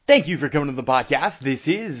Thank you for coming to the podcast. This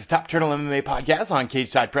is Top Turtle MMA Podcast on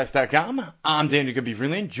CageSidePress.com. I'm Daniel Jacoby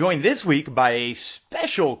Freeland, joined this week by a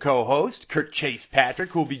special co-host, Kurt Chase Patrick,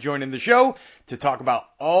 who will be joining the show to talk about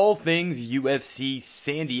all things UFC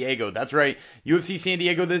San Diego. That's right, UFC San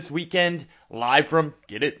Diego this weekend, live from,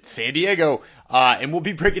 get it, San Diego. And we'll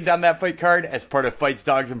be breaking down that fight card as part of Fights,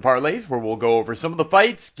 Dogs, and Parlays, where we'll go over some of the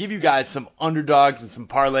fights, give you guys some underdogs and some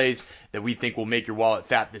parlays that we think will make your wallet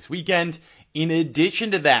fat this weekend. In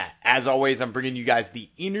addition to that, as always, I'm bringing you guys the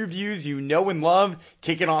interviews you know and love.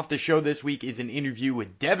 Kicking off the show this week is an interview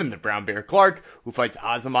with Devin the Brown Bear Clark, who fights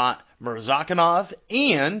Azamat Murzakanov.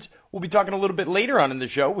 And we'll be talking a little bit later on in the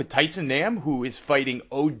show with Tyson Nam, who is fighting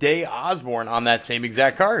O'Day Osborne on that same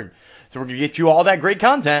exact card. So we're going to get you all that great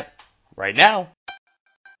content right now.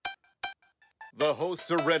 The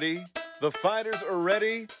hosts are ready. The fighters are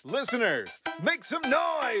ready. Listeners, make some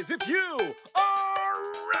noise if you are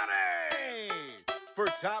ready for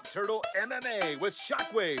Top Turtle MMA with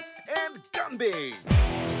Shockwave and Gumby.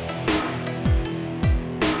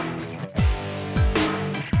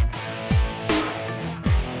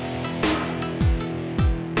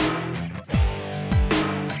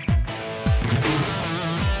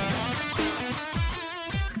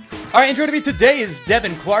 All right, and joining me today is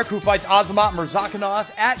Devin Clark, who fights Azamat Murzakanov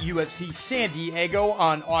at UFC San Diego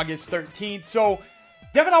on August 13th. So,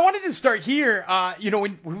 Devin, I wanted to start here.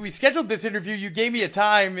 When we scheduled this interview, you gave me a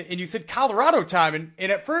time, and you said Colorado time,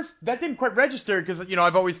 and at first that didn't quite register because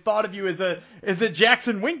I've always thought of you as a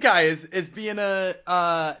Jackson Wink guy, as being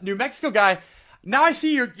a New Mexico guy. Now I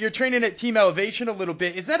see you're training at Team Elevation a little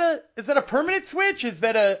bit. Is that a permanent switch? Is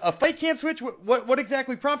that a fight camp switch? What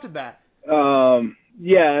exactly prompted that?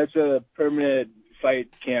 Yeah, it's a permanent fight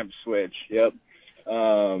camp switch. Yep.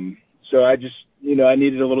 So I just, I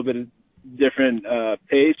needed a little bit of different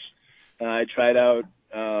pace. I tried out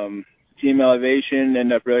Team Elevation,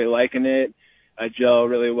 ended up really liking it. I gel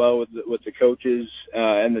really well with the coaches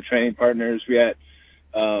and the training partners. We got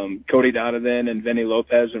Cody Donovan and Vinny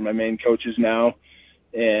Lopez are my main coaches now,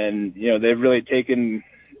 and they've really taken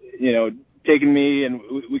me, and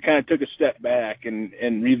we kind of took a step back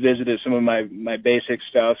and revisited some of my basic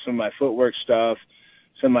stuff, some of my footwork stuff,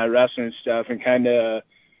 some of my wrestling stuff, and kind of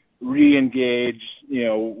re-engage,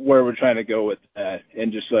 where we're trying to go with that,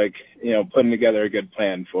 and just putting together a good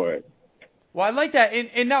plan for it. Well, I like that.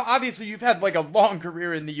 And now obviously you've had like a long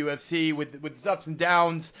career in the UFC with its ups and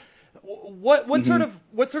downs. What sort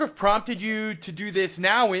of prompted you to do this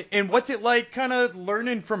now, and what's it like kind of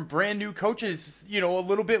learning from brand new coaches, a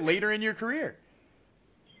little bit later in your career?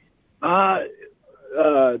 To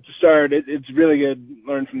start, it's really good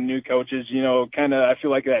learning from new coaches. I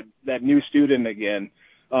feel like that new student again,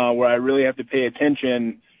 where I really have to pay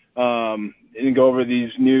attention and go over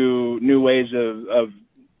these new ways of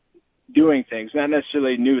doing things. Not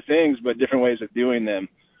necessarily new things, but different ways of doing them,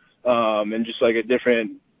 and just like a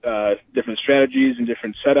different strategies and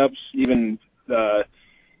different setups, even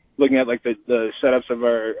looking at like the setups of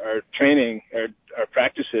our training, our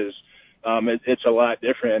practices. It's a lot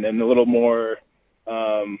different and a little more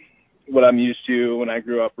what I'm used to when I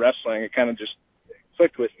grew up wrestling. It kind of just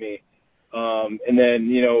clicked with me. And then,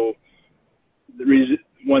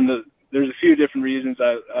 there's a few different reasons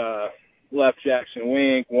I left Jackson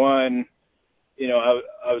Wink. One, I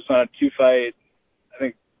was on a 2-fight. I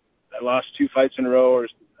think I lost 2 fights in a row, or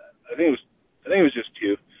I think it was just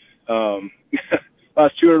 2.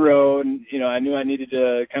 Lost 2 in a row, and I knew I needed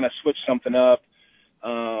to kind of switch something up.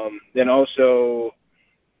 Then also,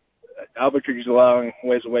 Albuquerque is a long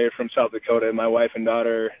ways away from South Dakota. My wife and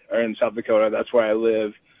daughter are in South Dakota. That's where I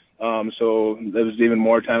live. So there was even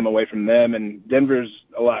more time away from them. And Denver's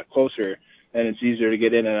a lot closer, and it's easier to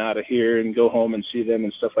get in and out of here and go home and see them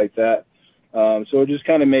and stuff like that. So it just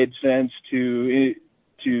kind of made sense to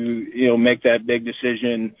make that big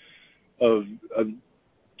decision of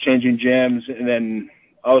changing gyms, and then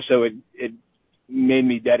also it made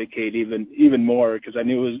me dedicate even more, because I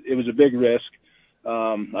knew it was a big risk.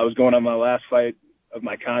 I was going on my last fight of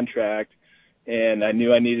my contract, and I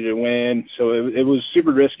knew I needed to win, so it was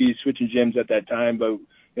super risky switching gyms at that time. But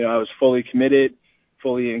I was fully committed,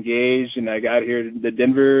 fully engaged, and I got here. The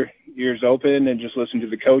Denver ears open and just listened to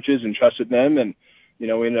the coaches and trusted them, and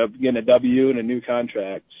we ended up getting a W and a new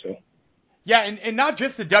contract. So. Yeah, and not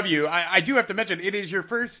just the W. I do have to mention, it is your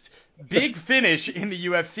first big finish in the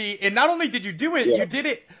UFC. And not only did you do it, you did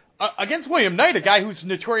it against William Knight, a guy who's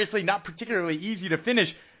notoriously not particularly easy to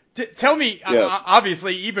finish. Tell me,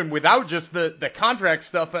 obviously, even without just the contract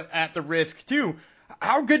stuff at the risk, too,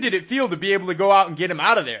 how good did it feel to be able to go out and get him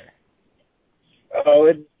out of there?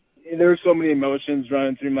 Oh, there were so many emotions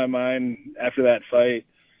running through my mind after that fight.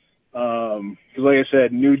 'cause like I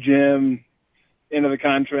said, new gym, end of the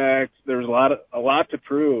contract, there's a lot to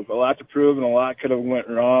prove, and a lot could have went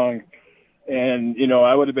wrong. And, you know,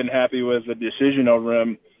 I would have been happy with the decision over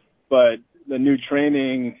him, but the new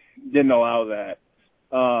training didn't allow that.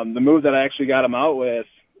 The move that I actually got him out with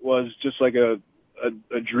was just like a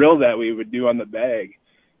drill that we would do on the bag.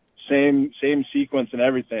 Same sequence and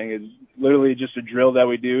everything. It's literally just a drill that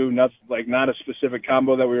we do, not a specific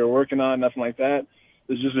combo that we were working on, nothing like that.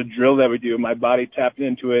 It's just a drill that we do. My body tapped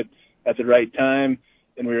into it at the right time,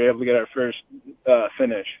 and we were able to get our first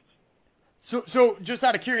finish. So just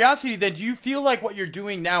out of curiosity, then, do you feel like what you're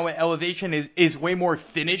doing now at Elevation is way more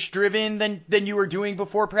finish driven than you were doing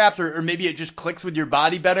before, perhaps, or maybe it just clicks with your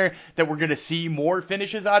body better that we're going to see more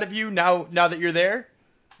finishes out of you now that you're there?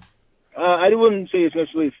 I wouldn't say it's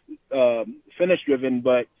necessarily finish driven,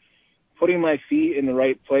 but putting my feet in the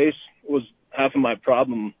right place was half of my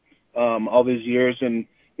problem all these years. And,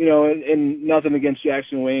 you know, and nothing against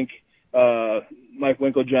Jackson Wink, Mike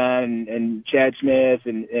Winklejohn and Chad Smith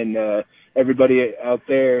and everybody out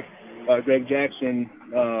there, Greg Jackson,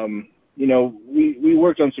 you know, we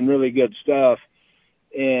worked on some really good stuff,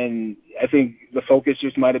 and I think the focus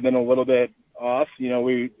just might have been a little bit off, you know,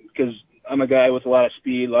 because I'm a guy with a lot of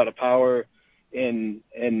speed, a lot of power, and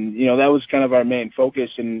you know, that was kind of our main focus,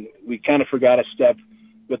 and we kind of forgot a step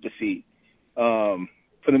with the feet.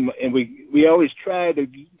 We always try to,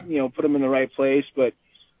 you know, put them in the right place, but,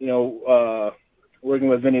 you know, working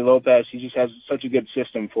with Vinny Lopez, he just has such a good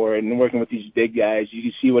system for it. And working with these big guys, you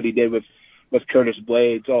can see what he did with Curtis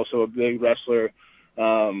Blades, also a big wrestler.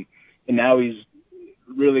 And now he's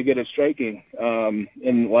really good at striking.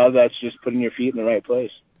 And a lot of that's just putting your feet in the right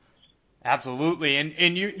place. Absolutely.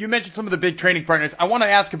 And you mentioned some of the big training partners. I want to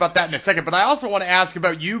ask about that in a second, but I also want to ask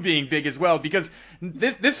about you being big as well, because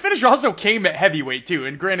this finish also came at heavyweight too.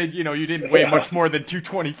 And granted, you know, you didn't weigh much more than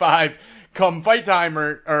 225 come fight time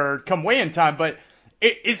or come weigh-in time, but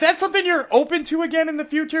is that something you're open to again in the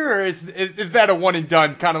future, or is that a one and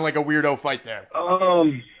done, kind of like a weirdo fight there?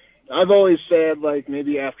 I've always said, like,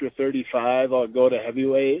 maybe after 35 I'll go to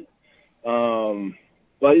heavyweight.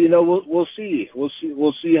 But you know, we'll see.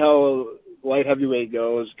 We'll see how light heavyweight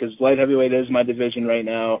goes, because light heavyweight is my division right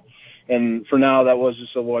now, and for now that was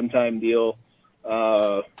just a one-time deal.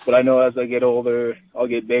 But I know as I get older, I'll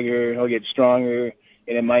get bigger, I'll get stronger,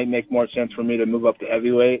 and it might make more sense for me to move up to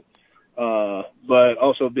heavyweight. But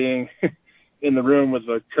also being in the room with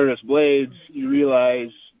Curtis Blades,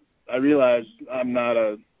 I realize I'm not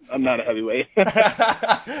a heavyweight.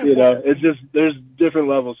 You know, it's just, there's different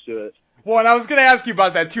levels to it. Well, and I was going to ask you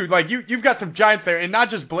about that too. Like, you've got some giants there, and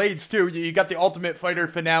not just Blades too. You got the Ultimate Fighter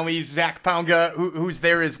finale, Zach Pounga, who's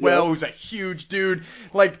there as well, who's a huge dude.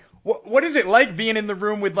 Like, what is it like being in the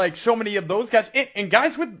room with like so many of those guys, and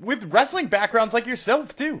guys with wrestling backgrounds like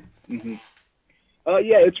yourself too? Mm-hmm.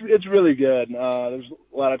 Yeah, it's really good. There's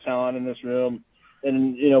a lot of talent in this room,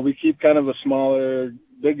 and you know, we keep kind of a smaller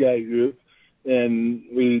big guy group, and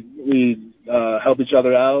we help each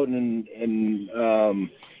other out and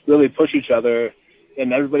really push each other.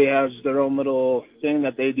 And everybody has their own little thing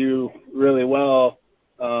that they do really well,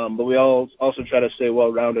 but we all also try to stay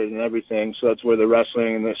well-rounded and everything. So that's where the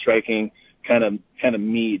wrestling and the striking kind of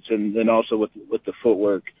meets, and then also with the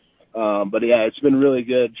footwork. But yeah, it's been really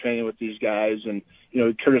good training with these guys. And, you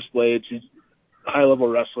know, Curtis Blades, he's a high level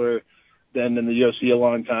wrestler, been in the UFC a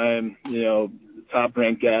long time, you know, top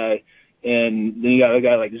ranked guy. And then you got a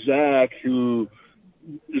guy like Zach, who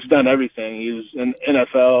has done everything. He was in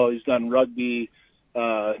NFL, he's done rugby,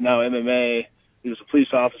 now MMA. He was a police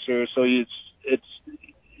officer. So it's,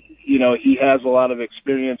 you know, he has a lot of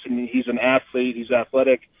experience, and he's an athlete, he's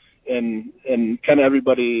athletic, and kind of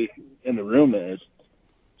everybody in the room is.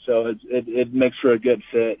 So it makes for a good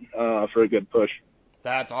fit, for a good push.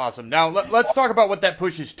 That's awesome. Now let's talk about what that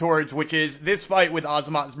pushes towards, which is this fight with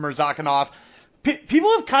Azamat Murzakanov. People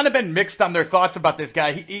have kind of been mixed on their thoughts about this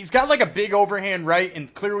guy. He's got like a big overhand right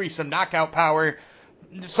and clearly some knockout power.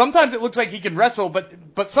 Sometimes it looks like he can wrestle,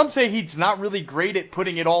 but some say he's not really great at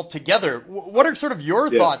putting it all together. What are sort of your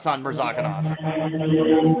thoughts on Murzakanov?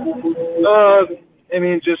 I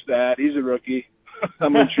mean, just that he's a rookie.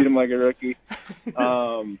 I'm gonna treat him like a rookie. You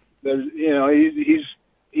know,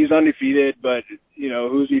 he's undefeated, but you know,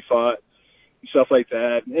 who's he fought, stuff like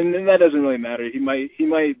that, and that doesn't really matter. He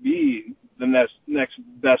might be the next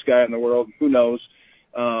best guy in the world. Who knows?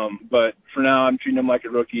 But for now, I'm treating him like a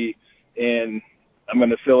rookie, and I'm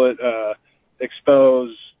gonna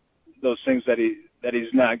expose those things that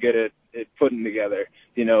he's not good at putting together.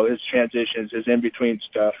 You know, his transitions, his in between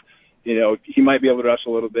stuff. You know, he might be able to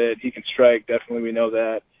wrestle a little bit. He can strike, definitely, we know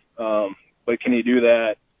that. But can he do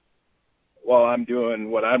that while I'm doing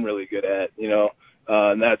what I'm really good at,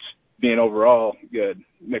 and that's being overall good,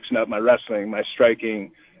 mixing up my wrestling, my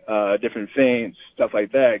striking, different feints, stuff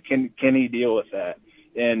like that. Can he deal with that?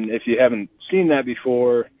 And if you haven't seen that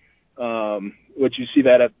before, which you see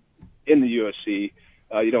that in the UFC,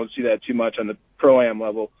 you don't see that too much on the Pro-Am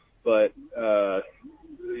level, but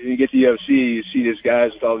you get to UFC, you see these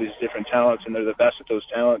guys with all these different talents, and they're the best at those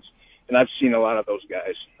talents. And I've seen a lot of those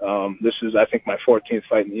guys. This is, I think, my 14th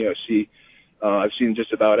fight in the UFC. I've seen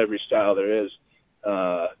just about every style there is.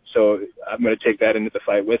 So I'm going to take that into the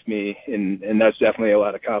fight with me, and that's definitely a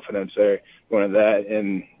lot of confidence there going into that.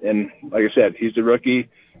 And like I said, he's the rookie.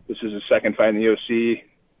 This is his second fight in the UFC.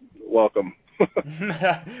 Welcome.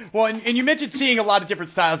 Well, and you mentioned seeing a lot of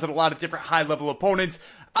different styles and a lot of different high-level opponents.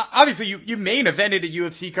 Obviously, you main evented a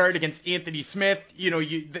UFC card against Anthony Smith.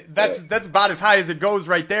 That's about as high as it goes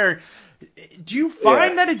right there. Do you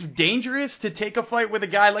find that it's dangerous to take a fight with a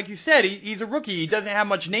guy, like you said, he's a rookie, he doesn't have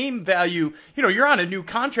much name value. You're on a new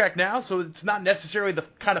contract now, so it's not necessarily the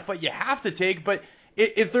kind of fight you have to take, but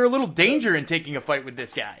is there a little danger in taking a fight with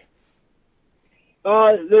this guy?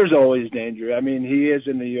 There's always danger. I mean, he is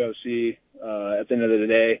in the UFC. At the end of the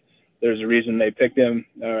day, there's a reason they picked him,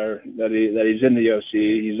 or that he's in the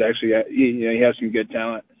UFC. He's actually, he has some good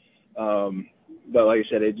talent. But like I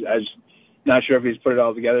said, I just not sure if he's put it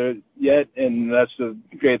all together yet. And that's the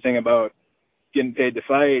great thing about getting paid to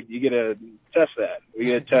fight. You get to test that. We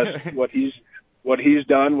get to test what he's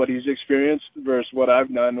done, what he's experienced versus what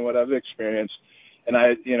I've done, what I've experienced. And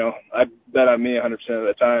I bet on me 100% of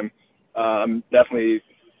the time. I'm definitely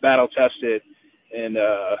battle tested, and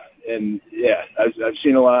yeah, I've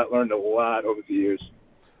seen a lot, learned a lot over the years.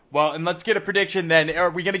 Well, and let's get a prediction then. Are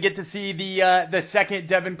we going to get to see the second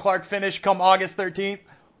Devin Clark finish come August 13th?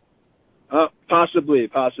 Possibly.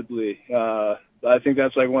 I think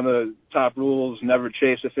that's like one of the top rules: never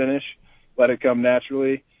chase a finish, let it come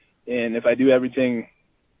naturally. And if I do everything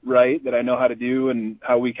right that I know how to do and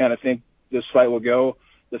how we kind of think this fight will go,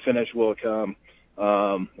 the finish will come.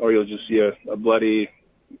 Or you'll just see a bloody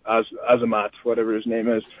Azamat, whatever his name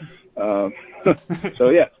is. So,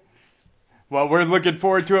 yeah. Well, we're looking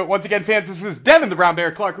forward to it. Once again, fans, this was Devin the Brown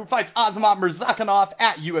Bear Clark, who fights Azamat Murzakanov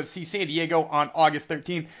at UFC San Diego on August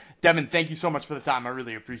 13th. Devin, thank you so much for the time. I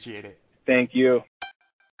really appreciate it. Thank you.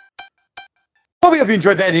 Well, we hope you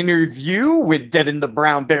enjoyed that interview with Devin the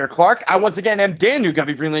Brown Bear Clark. I once again am Daniel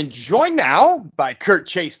Gubby Freeland, joined now by Kurt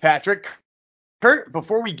Chase Patrick. Kurt,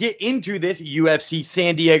 before we get into this UFC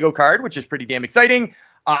San Diego card, which is pretty damn exciting,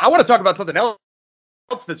 I want to talk about something else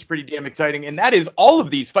that's pretty damn exciting, and that is all of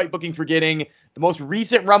these fight bookings we're getting. The most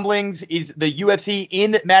recent rumblings is the UFC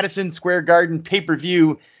in Madison Square Garden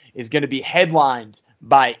pay-per-view is going to be headlined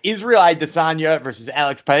by Israel Adesanya versus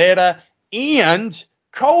Alex Pereira and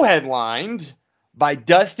co-headlined by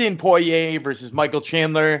Dustin Poirier versus Michael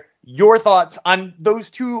Chandler. Your thoughts on those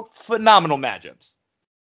two phenomenal matchups?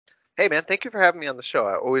 Hey man, thank you for having me on the show.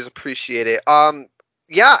 I always appreciate it. I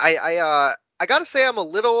gotta say I'm a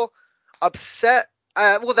little upset.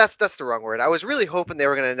 Well, that's the wrong word. I was really hoping they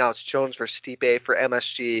were going to announce Jones versus Stipe for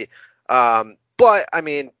MSG. But I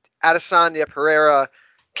mean, Adesanya, Pereira,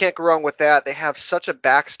 can't go wrong with that. They have such a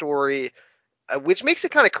backstory, which makes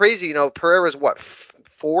it kind of crazy. Pereira's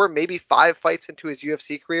 4, maybe 5 fights into his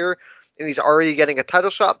UFC career, and he's already getting a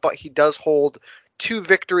title shot. But he does hold 2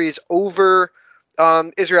 victories over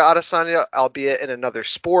Israel Adesanya, albeit in another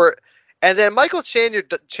sport. And then Michael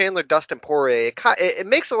Chandler, Dustin Poirier, it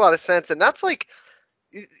makes a lot of sense. And that's like,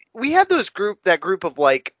 we had that group of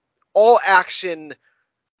like all action,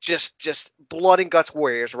 just blood and guts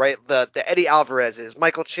warriors, right? The Eddie Alvarez's,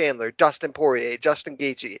 Michael Chandler, Dustin Poirier, Justin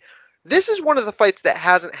Gaethje. This is one of the fights that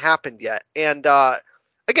hasn't happened yet. And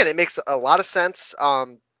again, it makes a lot of sense.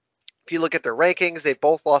 If you look at their rankings, they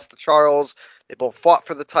both lost to Charles. They both fought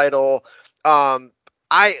for the title.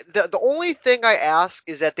 The only thing I ask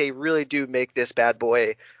is that they really do make this bad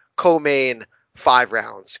boy co-main 5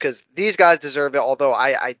 rounds, because these guys deserve it. Although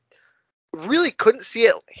I really couldn't see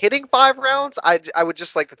it hitting 5 rounds. I would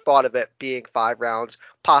just like the thought of it being 5 rounds,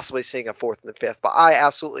 possibly seeing a 4th and a 5th. But I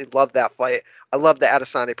absolutely love that fight. I love the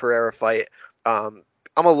Adesanya Pereira fight. I'm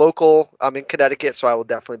a local. I'm in Connecticut, so I will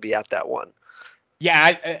definitely be at that one.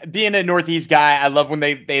 Yeah, being a Northeast guy, I love when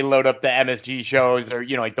they load up the MSG shows, or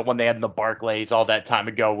like the one they had in the Barclays all that time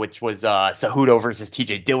ago, which was Cejudo versus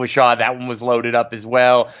TJ Dillashaw. That one was loaded up as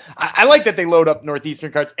well. I like that they load up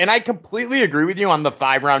Northeastern cards, and I completely agree with you on the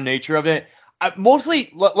 5-round nature of it.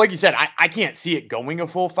 Mostly, like you said, I can't see it going a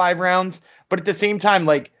full 5 rounds, but at the same time,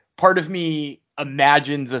 like, part of me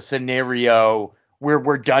imagines a scenario where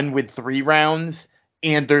we're done with 3 rounds.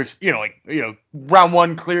 And there's, round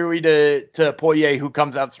 1 clearly to Poirier, who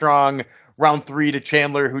comes out strong. round 3 to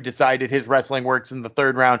Chandler, who decided his wrestling works in the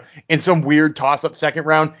 3rd round, and some weird toss-up 2nd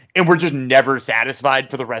round, and we're just never satisfied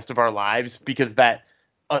for the rest of our lives because that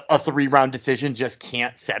a 3-round decision just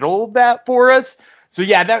can't settle that for us. So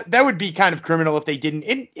yeah, that would be kind of criminal if they didn't.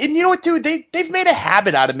 And you know what, too? They've made a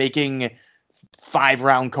habit out of making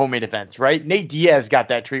 5-round co-main events, right? Nate Diaz got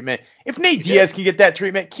that treatment. If Nate Diaz can get that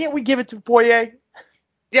treatment, can't we give it to Poirier?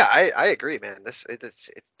 Yeah, I agree, man. It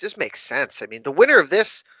just makes sense. I mean, the winner of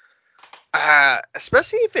this,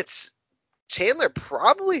 especially if it's Chandler,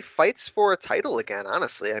 probably fights for a title again.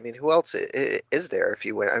 Honestly, I mean, who else is there if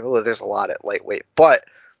you win? I mean, well, there's a lot at lightweight, but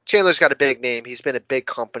Chandler's got a big name. He's been a big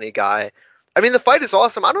company guy. I mean, the fight is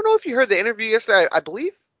awesome. I don't know if you heard the interview yesterday. I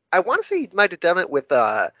believe I want to say he might have done it with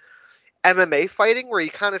MMA fighting, where he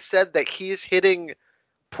kind of said that he's hitting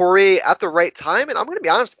Poirier at the right time. And I'm going to be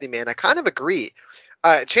honest with you, man, I kind of agree.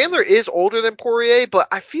 Chandler is older than Poirier, but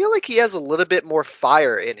I feel like he has a little bit more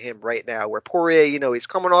fire in him right now, where Poirier, he's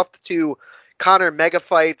coming off the 2 Conor mega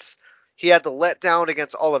fights. He had the letdown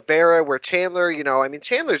against Oliveira, where Chandler,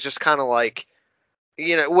 Chandler's just kind of like,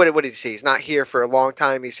 what did he say? He's not here for a long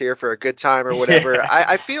time. He's here for a good time or whatever. Yeah.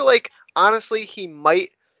 I feel like, honestly, he might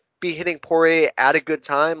be hitting Poirier at a good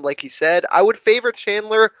time. Like he said, I would favor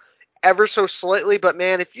Chandler ever so slightly, but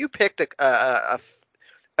man, if you picked a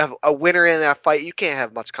winner in that fight, you can't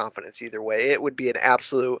have much confidence either way. It would be an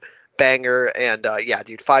absolute banger. And yeah,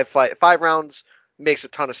 dude, 5 rounds makes a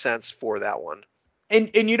ton of sense for that one. And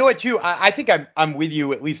you know what, too? I think I'm with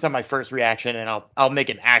you, at least on my first reaction, and I'll make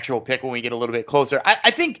an actual pick when we get a little bit closer.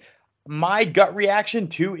 I think my gut reaction,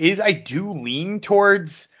 too, is I do lean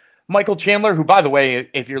towards Michael Chandler, who, by the way,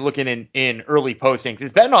 if you're looking in early postings,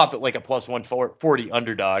 is betting off at like a plus 140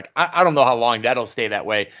 underdog. I don't know how long that'll stay that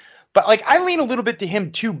way. But like I lean a little bit to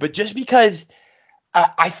him, too, but just because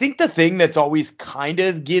I think the thing that's always kind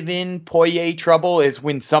of given Poirier trouble is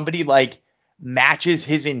when somebody like matches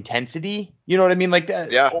his intensity. You know what I mean? Like,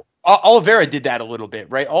 Yeah. Oliveira did that a little bit,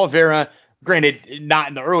 right? Oliveira, granted, not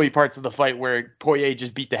in the early parts of the fight where Poirier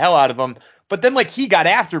just beat the hell out of him, but then like he got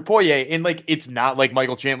after Poirier, and like it's not like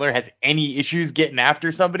Michael Chandler has any issues getting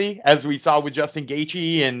after somebody, as we saw with Justin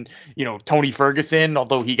Gaethje and Tony Ferguson,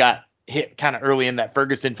 although he got hit kind of early in that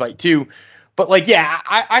Ferguson fight too. But like, yeah,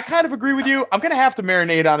 I kind of agree with you. I'm going to have to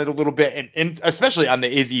marinate on it a little bit, and especially on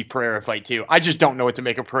the Izzy Pereira fight too. I just don't know what to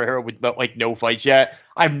make of Pereira with like no fights yet.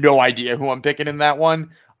 I have no idea who I'm picking in that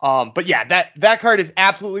one. But yeah, that card is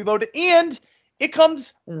absolutely loaded, and it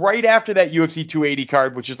comes right after that UFC 280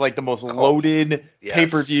 card, which is like the most loaded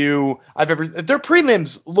pay-per-view I've ever. Their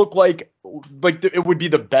prelims look like it would be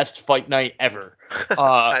the best fight night ever.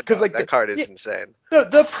 Because like that card is insane.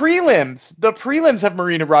 The prelims have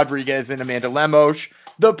Marina Rodriguez and Amanda Lemos.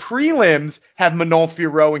 The prelims have Manon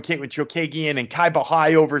Fiorot and Caitlin Chokagian and Kai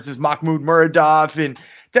Bahayo versus Mahmoud Muradov, and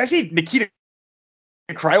actually Nikita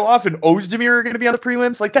Krylov and Ozdemir are going to be on the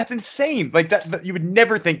prelims. Like, that's insane. Like, that you would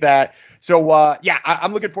never think that. So, yeah,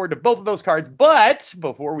 I'm looking forward to both of those cards. But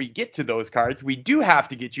before we get to those cards, we do have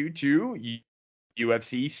to get you to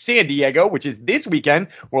UFC San Diego, which is this weekend.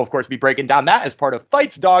 We'll, of course, be breaking down that as part of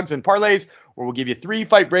Fights, Dogs, and Parlays, where we'll give you 3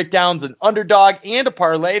 fight breakdowns, an underdog, and a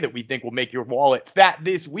parlay that we think will make your wallet fat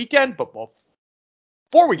this weekend. But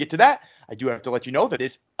before we get to that, I do have to let you know that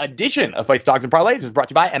this edition of Fights, Dogs, and Parlays is brought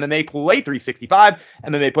to you by MMA Play 365.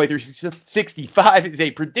 MMA Play 365 is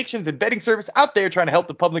a predictions and betting service out there trying to help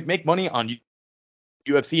the public make money on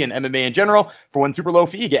UFC and MMA in general. For one super low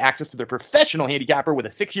fee, you get access to their professional handicapper with a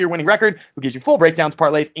 6-year winning record who gives you full breakdowns,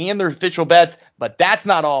 parlays, and their official bets. But that's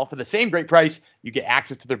not all. For the same great price, you get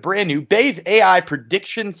access to their brand new Baze AI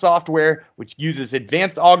prediction software, which uses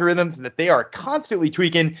advanced algorithms that they are constantly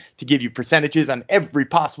tweaking to give you percentages on every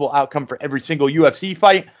possible outcome for every single UFC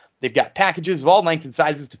fight. They've got packages of all lengths and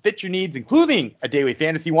sizes to fit your needs, including a daily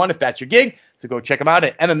fantasy one if that's your gig. So go check them out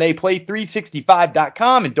at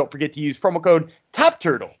MMAplay365.com, and don't forget to use promo code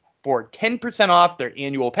TOPTURTLE for 10% off their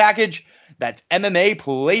annual package. That's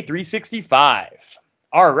MMAplay365.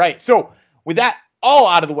 All right, so with that all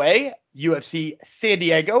out of the way, UFC San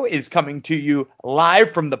Diego is coming to you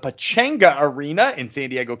live from the Pechanga Arena in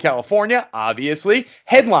San Diego, California, obviously.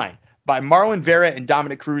 Headline by Marlon Vera and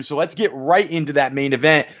Dominic Cruz. So let's get right into that main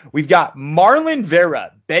event. We've got Marlon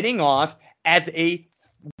Vera betting off as a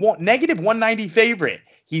negative 190 favorite.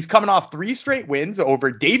 He's coming off 3 straight wins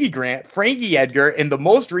over Davey Grant, Frankie Edgar, and the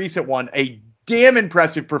most recent one, a damn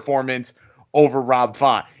impressive performance over Rob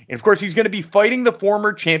Font. And of course, he's going to be fighting the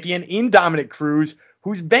former champion in Dominic Cruz,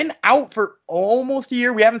 who's been out for almost a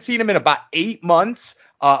year. We haven't seen him in about 8 months.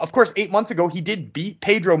 Of course, 8 months ago, he did beat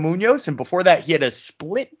Pedro Munoz, and before that, he had a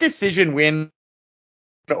split decision win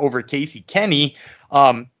over Casey Kenny.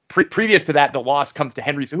 Previous to that, the loss comes to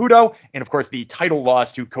Henry Cejudo, and of course the title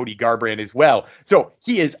loss to Cody Garbrandt as well. So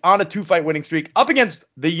he is on a 2-fight winning streak up against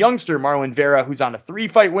the youngster Marlon Vera, who's on a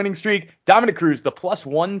 3-fight winning streak. Dominick Cruz, the plus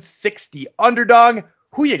 160 underdog.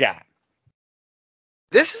 Who you got?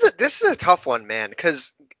 This is a tough one, man,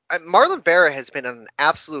 because Marlon Vera has been on an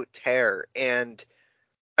absolute tear, and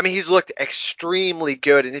I mean he's looked extremely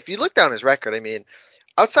good. And if you look down his record, I mean,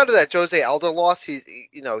 outside of that Jose Aldo loss, he's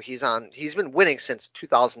been winning since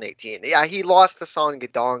 2018. Yeah, he lost to Song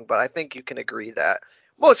Yadong, but I think you can agree that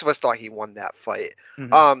most of us thought he won that fight.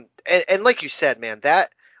 Mm-hmm. And like you said, man, that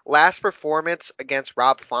last performance against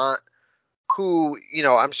Rob Font, who,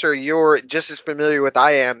 I'm sure you're just as familiar with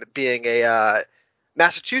I am, being a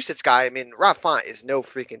Massachusetts guy. I mean, Rob Font is no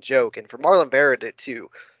freaking joke, and for Marlon Vera to,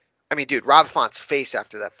 I mean, dude, Rob Font's face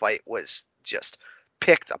after that fight was just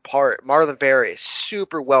picked apart. Marlon Vera is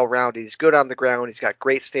super well-rounded. He's good on the ground. He's got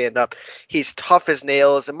great stand-up. He's tough as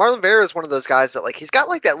nails. And Marlon Vera is one of those guys that, like, he's got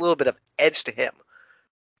like that little bit of edge to him.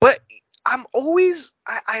 But I always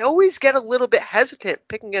get a little bit hesitant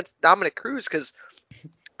picking against Dominick Cruz because,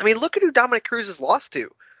 I mean, look at who Dominick Cruz has lost to.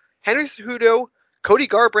 Henry Cejudo, Cody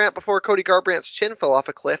Garbrandt before Cody Garbrandt's chin fell off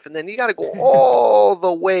a cliff, and then you got to go all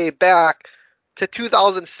the way back to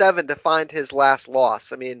 2007 to find his last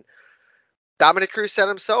loss. I mean, Dominick Cruz said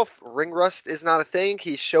himself, ring rust is not a thing.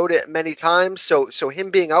 He showed it many times, so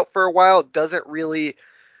him being out for a while doesn't really,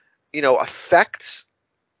 affect,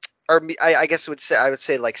 or I guess I would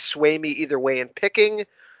say like sway me either way in picking.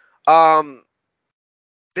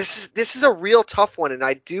 This is a real tough one, and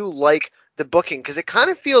I do like the booking because it kind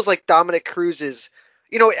of feels like Dominick Cruz is,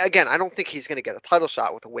 again, I don't think he's going to get a title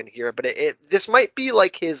shot with a win here, but this might be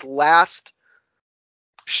like his last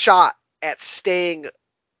shot at staying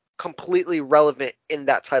completely relevant in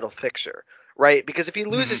that title picture, right? Because if he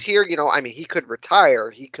loses here, I mean, he could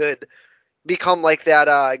retire. He could become like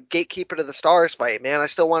that gatekeeper to the stars fight. Man, I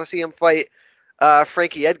still want to see him fight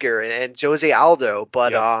Frankie Edgar and Jose Aldo,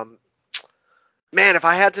 but Yep. Man, if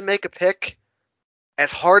I had to make a pick,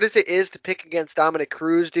 as hard as it is to pick against Dominick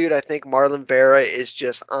Cruz, dude, I think Marlon Vera is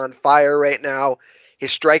just on fire right now.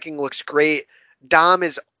 His striking looks great. Dom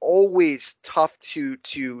is always tough to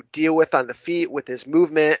deal with on the feet with his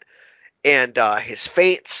movement and his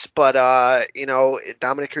feints, but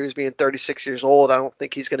Dominick Cruz being 36 years old, I don't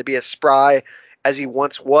think he's going to be as spry as he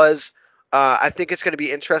once was. I think it's going to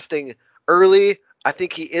be interesting early. I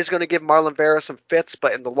think he is going to give Marlon Vera some fits,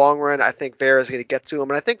 but in the long run, I think Vera is going to get to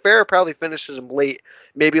him, and I think Vera probably finishes him late,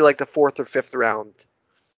 maybe like the 4th or 5th round.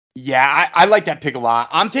 Yeah, I like that pick a lot.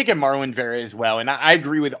 I'm taking Marlon Vera as well, and I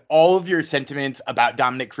agree with all of your sentiments about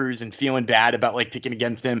Dominick Cruz and feeling bad about like picking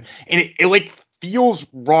against him. And it like feels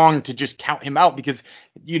wrong to just count him out because,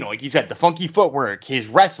 like you said, the funky footwork, his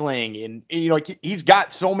wrestling, and like he's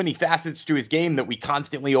got so many facets to his game that we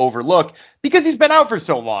constantly overlook because he's been out for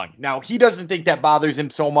so long. Now, he doesn't think that bothers him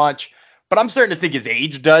so much, but I'm starting to think his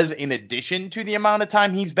age does in addition to the amount of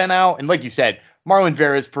time he's been out. And like you said, Marlon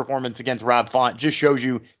Vera's performance against Rob Font just shows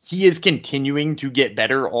you he is continuing to get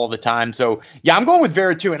better all the time. So, yeah, I'm going with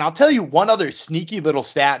Vera too. And I'll tell you one other sneaky little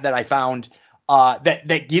stat that I found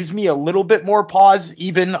that gives me a little bit more pause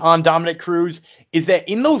even on Dominick Cruz is that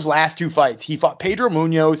in those last 2 fights, he fought Pedro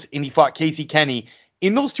Munoz and he fought Casey Kenny.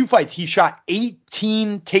 In those 2 fights, he shot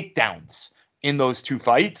 18 takedowns in those 2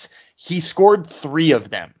 fights. He scored 3 of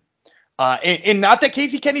them. And not that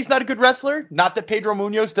Casey Kenny's not a good wrestler, not that Pedro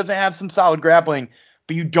Munoz doesn't have some solid grappling,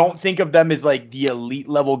 but you don't think of them as like the elite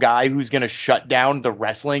level guy who's going to shut down the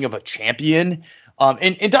wrestling of a champion.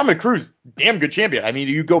 And Dominick Cruz, damn good champion. I mean,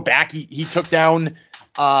 you go back, he took down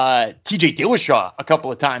TJ Dillashaw a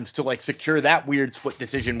couple of times to like secure that weird split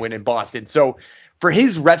decision win in Boston. So for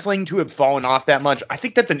his wrestling to have fallen off that much, I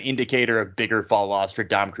think that's an indicator of bigger fall offs for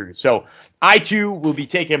Dom Cruz. So I too will be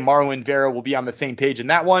taking Marlon Vera. We'll be on the same page in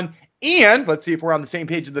that one. And let's see if we're on the same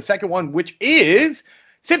page in the second one, which is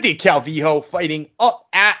Cynthia Calvillo fighting up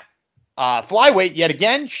at flyweight yet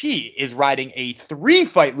again. She is riding a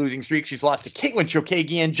 3-fight losing streak. She's lost to Caitlin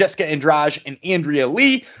Chokagian, Jessica Andrade, and Andrea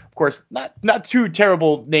Lee. Of course, not too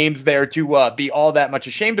terrible names there to be all that much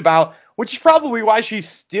ashamed about, which is probably why she's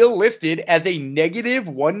still listed as a negative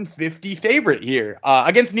 150 favorite here.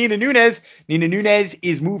 Against Nina Nunes. Nina Nunes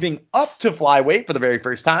is moving up to flyweight for the very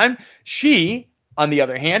first time. She, on the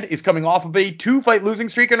other hand, is coming off of a 2-fight losing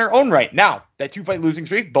streak in her own right. Now, that 2-fight losing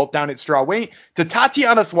streak, both down at strawweight, to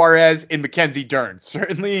Tatiana Suarez and Mackenzie Dern.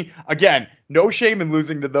 Certainly, again, no shame in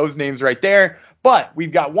losing to those names right there. But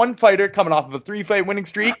we've got one fighter coming off of a 3-fight winning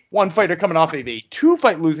streak, one fighter coming off of a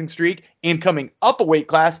 2-fight losing streak, and coming up a weight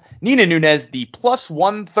class. Nina Nunes, the plus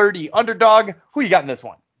 130 underdog. Who you got in this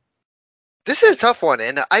one? This is a tough one,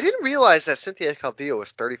 and I didn't realize that Cynthia Calvillo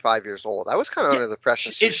was 35 years old. I was kind of Yeah, under the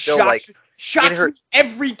impression she it was still like in shocks her. me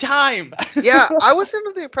every time. Yeah, I was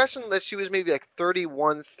under the impression that she was maybe like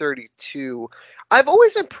 31, 32. I've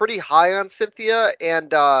always been pretty high on Cynthia,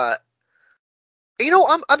 and I'm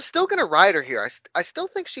still gonna ride her here. I still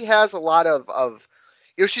think she has a lot of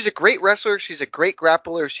she's a great wrestler. She's a great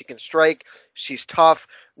grappler. She can strike. She's tough.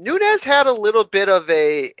 Nunes had a little bit of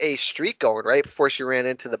a streak going right before she ran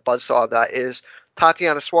into the buzzsaw that is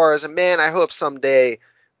Tatiana Suarez. And man, I hope someday,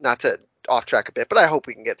 not to off track a bit, but I hope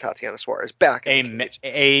we can get Tatiana Suarez back in the Amen. cage.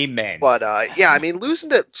 Amen. But yeah, I mean,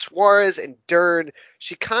 losing to Suarez and Dern,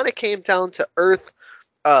 she kind of came down to earth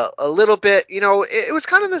a little bit. It was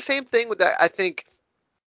kind of the same thing with that. I think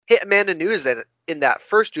hit Amanda Nunes in that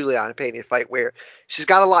first Juliana Pena fight where she's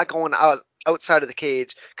got a lot going outside of the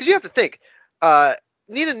cage. Because you have to think,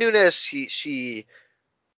 Nina Nunes, she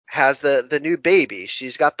has the new baby.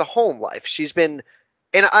 She's got the home life. And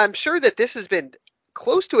I'm sure that this has been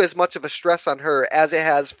close to as much of a stress on her as it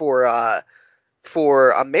has for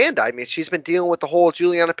Amanda. I mean, she's been dealing with the whole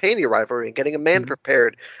Juliana Pena rivalry and getting Amanda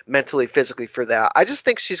prepared mentally, physically for that. I just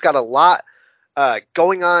think she's got a lot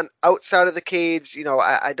going on outside of the cage.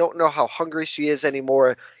 I don't know how hungry she is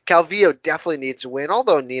anymore. Calvillo definitely needs to win,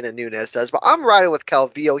 although Nina Nunes does. But I'm riding with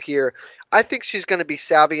Calvillo here. I think she's going to be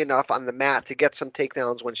savvy enough on the mat to get some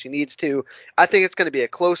takedowns when she needs to. I think it's going to be a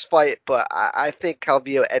close fight, but I think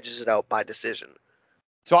Calvillo edges it out by decision.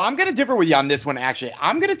 So I'm going to differ with you on this one, actually.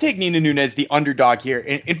 I'm going to take Nina Nunes, the underdog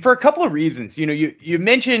here, and for a couple of reasons. You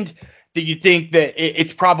mentioned that you think that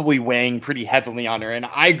it's probably weighing pretty heavily on her, and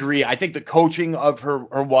I agree. I think the coaching of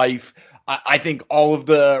her wife, I think all of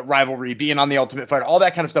the rivalry, being on the Ultimate Fighter, all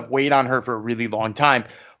that kind of stuff weighed on her for a really long time.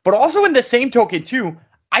 But also in the same token, too,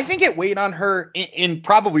 I think it weighed on her in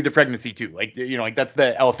probably the pregnancy, too. Like that's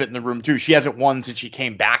the elephant in the room, too. She hasn't won since she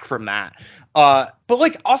came back from that. But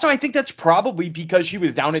also I think that's probably because she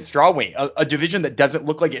was down at strawweight, a division that doesn't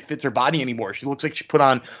look like it fits her body anymore. She looks like she put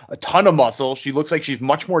on a ton of muscle. She looks like she's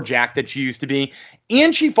much more jacked than she used to be.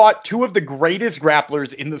 And she fought two of the greatest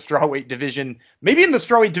grapplers in the strawweight division, maybe in the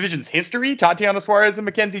strawweight division's history, Tatiana Suarez and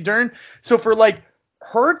Mackenzie Dern. So for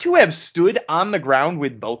her to have stood on the ground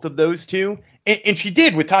with both of those two, and she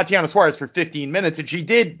did with Tatiana Suarez for 15 minutes, and she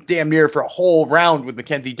did damn near for a whole round with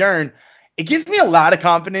Mackenzie Dern. It gives me a lot of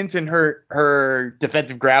confidence in her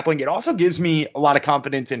defensive grappling. It also gives me a lot of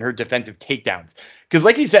confidence in her defensive takedowns. Because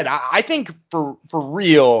like you said, I think for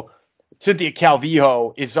real, Cynthia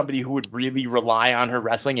Calvillo is somebody who would really rely on her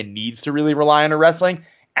wrestling and needs to really rely on her wrestling.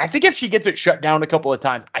 I think if she gets it shut down a couple of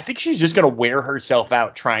times, I think she's just going to wear herself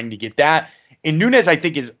out trying to get that. And Nunes, I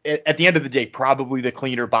think, is, at the end of the day, probably the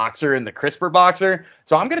cleaner boxer and the crisper boxer.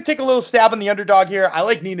 So I'm going to take a little stab on the underdog here. I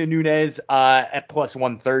like Nina Nunes at plus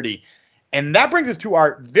 130. And that brings us to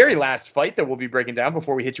our very last fight that we'll be breaking down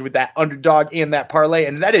before we hit you with that underdog and that parlay.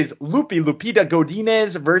 And that is Lupita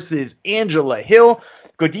Godinez versus Angela Hill.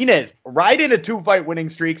 Godinez riding a 2-fight winning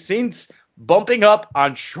streak since bumping up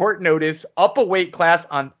on short notice, up a weight class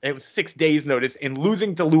on, it was 6 days notice, and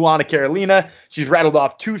losing to Luana Carolina. She's rattled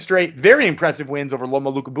off 2 straight, very impressive wins over Loma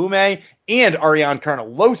Lukabume and Ariane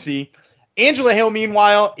Carnelossi. Angela Hill,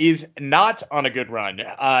 meanwhile, is not on a good run.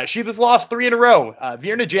 She has lost 3 in a row.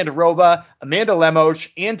 Virna Jandiroba, Amanda Lemos,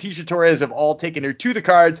 and Tisha Torres have all taken her to the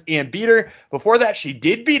cards and beat her. Before that, she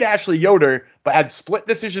did beat Ashley Yoder, but had split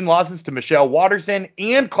decision losses to Michelle Watterson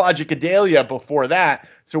and Claudia Gadelia before that.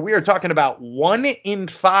 So we are talking about 1 in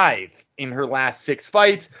 5 in her last 6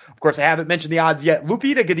 fights. Of course, I haven't mentioned the odds yet.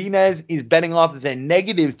 Lupita Godinez is betting off as a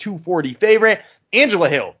negative 240 favorite. Angela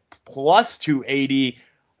Hill, plus 280.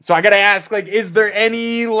 So I got to ask, is there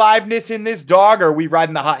any liveness in this dog, or are we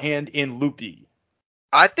riding the hot hand in Loopy?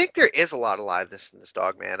 I think there is a lot of liveness in this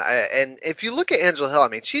dog, man. And if you look at Angela Hill, I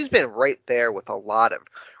mean, she's been right there with a lot of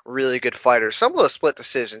really good fighters. Some of those split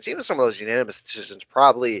decisions, even some of those unanimous decisions,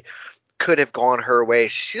 probably could have gone her way.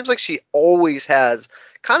 She seems like she always has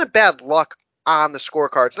kind of bad luck on the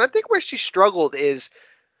scorecards. And I think where she struggled is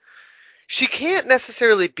she can't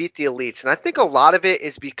necessarily beat the elites. And I think a lot of it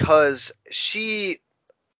is because she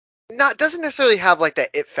doesn't necessarily have like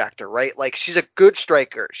that it factor, right? Like she's a good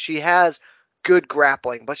striker. She has good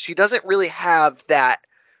grappling, but she doesn't really have that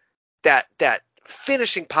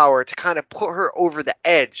finishing power to kind of put her over the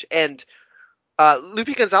edge. And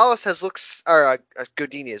Lupi Gonzalez has looked, or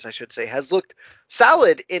Godinez, I should say, has looked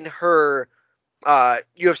solid in her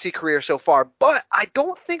UFC career so far, but I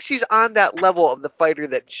don't think she's on that level of the fighter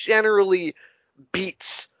that generally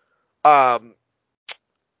beats Angela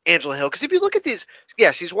Hill. Because if you look at these,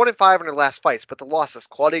 yeah, she's 1 in 5 in her last fights, but the losses: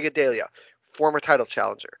 Claudia Gadelia, former title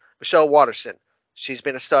challenger; Michelle Watterson, she's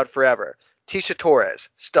been a stud forever; Tisha Torres,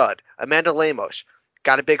 stud. Amanda Lemos,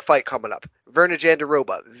 got a big fight coming up. Verna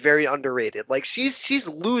Jandiroba, very underrated. Like she's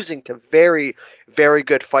losing to very, very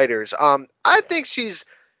good fighters. I think she's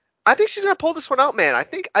gonna pull this one out, man. I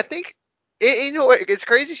think you know it's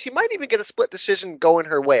crazy. She might even get a split decision going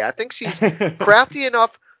her way. I think she's crafty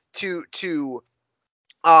enough to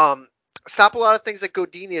stop a lot of things that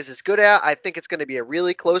Godinez is good at. I think it's going to be a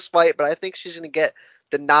really close fight, but I think she's going to get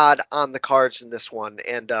the nod on the cards in this one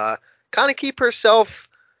and kind of keep herself,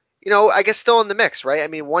 I guess still in the mix, right? I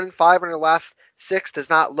mean, 1-5 in her last 6 does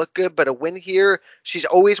not look good, but a win here, she's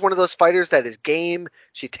always one of those fighters that is game.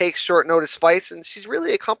 She takes short notice fights, and she's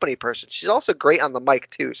really a company person. She's also great on the mic,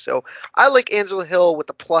 too. So I like Angela Hill with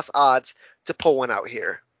the plus odds to pull one out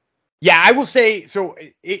here. Yeah, I will say, so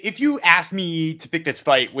if you ask me to pick this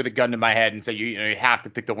fight with a gun to my head and say you have to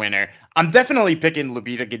pick the winner, I'm definitely picking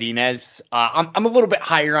Lupita Godinez. I'm a little bit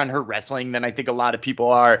higher on her wrestling than I think a lot of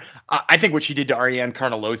people are. I think what she did to Ariane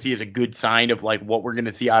Carnelosi is a good sign of like what we're going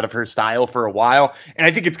to see out of her style for a while, and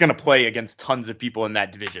I think it's going to play against tons of people in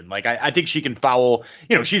that division. Like I think she can foul.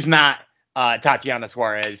 She's not Tatiana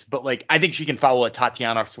Suarez, but like I think she can follow a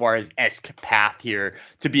Tatiana Suarez-esque path here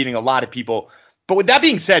to beating a lot of people. But with that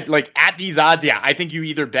being said, like at these odds, yeah, I think you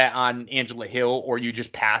either bet on Angela Hill or you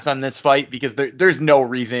just pass on this fight because there's no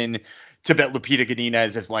reason to bet Lupita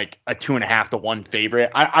Godinez as like a 2.5 to 1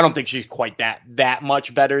 favorite. I don't think she's quite that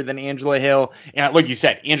much better than Angela Hill. And like you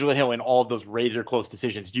said, Angela Hill in all of those razor close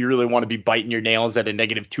decisions. Do you really want to be biting your nails at a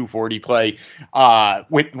negative 240 play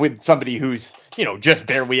with somebody who's just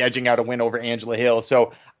barely edging out a win over Angela Hill?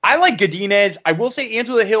 So I like Godinez. I will say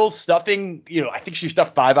Angela Hill stuffing, I think she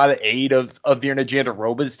stuffed 5 out of 8 of Virna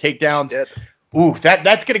Jandiroba's takedowns. Ooh,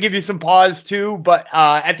 that's going to give you some pause too. But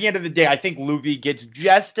at the end of the day, I think Lupi gets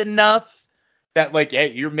just enough that like,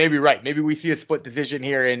 hey, you're maybe right. Maybe we see a split decision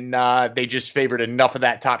here and they just favored enough of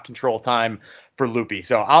that top control time for Lupi.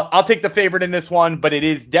 So I'll take the favorite in this one, but it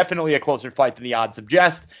is definitely a closer fight than the odds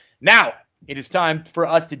suggest. Now, it is time for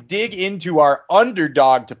us to dig into our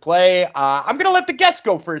underdog to play. I'm going to let the guests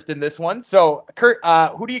go first in this one. So, Kurt,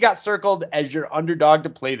 who do you got circled as your underdog to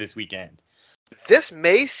play this weekend? This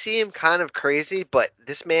may seem kind of crazy, but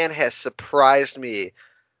this man has surprised me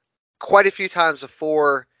quite a few times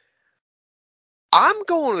before. I'm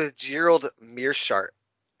going with Gerald Meerschaert.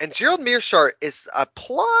 And Gerald Meerschaert is a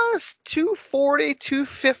plus 240,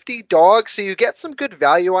 250 dog, so you get some good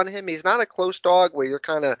value on him. He's not a close dog where you're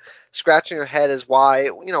kind of scratching your head as why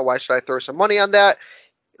should I throw some money on that?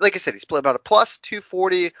 Like I said, he's split about a plus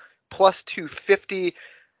 240, plus 250.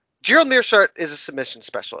 Gerald Meerschaert is a submission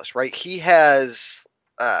specialist, right? He has,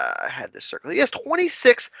 I had this circle. He has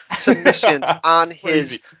 26 submissions on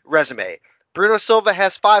his resume. Bruno Silva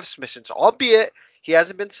has 5 submissions, albeit he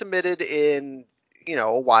hasn't been submitted in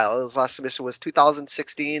a while. His last submission was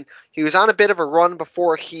 2016. He was on a bit of a run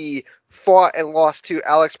before he fought and lost to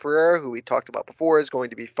Alex Pereira, who we talked about before is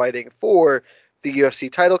going to be fighting for the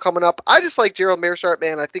UFC title coming up. I just like Gerald Meerschaert,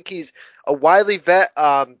 man. I think he's a wily vet.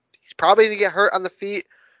 He's probably going to get hurt on the feet.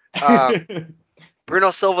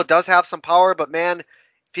 Bruno Silva does have some power, but man,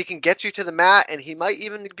 if he can get you to the mat, and he might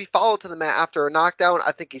even be followed to the mat after a knockdown,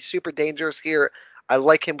 I think he's super dangerous here. I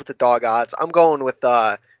like him with the dog odds. I'm going with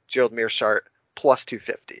Gerald Meerschaert plus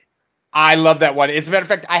 250. I love that one. As a matter of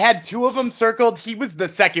fact, I had 2 of them circled. He was the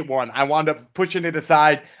second one. I wound up pushing it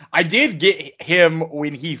aside. I did get him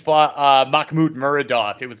when he fought Mahmoud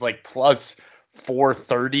Muradov. It was like plus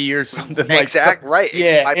 430 or something exact, like. Right.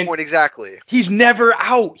 Yeah, my point exactly. He's never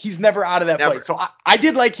out. He's never out of that fight. So I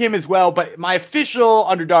did like him as well. But my official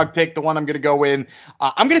underdog pick, the one I'm going to go in,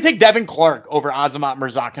 I'm going to take Devin Clark over Azamat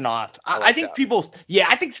Murzakanov. I think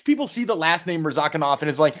people see the last name Murzakanov and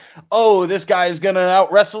it's like, oh, this guy is going to out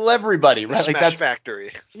wrestle everybody, right? Smash that's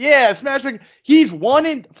Factory. Yeah, Smash Factory. He's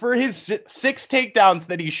won for his 6 takedowns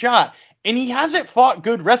that he shot. And he hasn't fought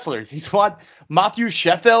good wrestlers. He's fought Matthew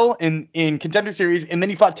Shethel in Contender Series, and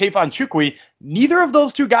then he fought Tafon Chukwi. Neither of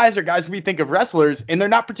those 2 guys are guys we think of wrestlers, and they're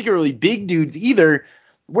not particularly big dudes either.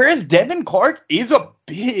 Whereas Devin Clark is a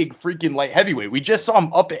big freaking light heavyweight. We just saw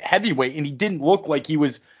him up at heavyweight, and he didn't look like he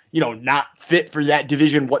was, not fit for that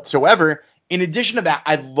division whatsoever. In addition to that,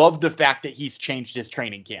 I love the fact that he's changed his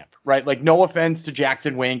training camp, right? Like, no offense to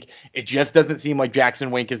Jackson Wink. It just doesn't seem like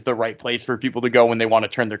Jackson Wink is the right place for people to go when they want to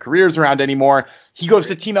turn their careers around anymore. He goes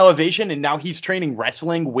to Team Elevation, and now he's training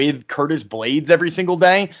wrestling with Curtis Blades every single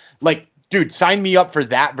day. Like, dude, sign me up for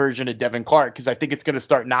that version of Devin Clark because I think it's going to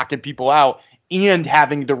start knocking people out and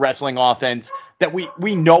having the wrestling offense that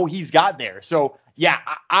we know he's got there. So, yeah,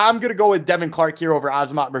 I'm going to go with Devin Clark here over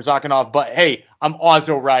Azamat Murzakanov, but hey, I'm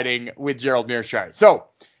also riding with Gerald Meerschaert. So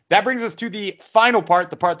that brings us to the final part,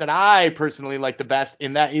 the part that I personally like the best,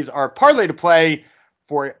 and that is our parlay to play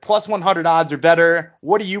for plus 100 odds or better.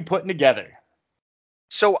 What are you putting together?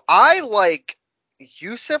 So I like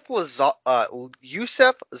Yusuf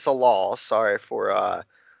Zalal. Sorry for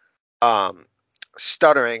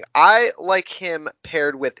stuttering. I like him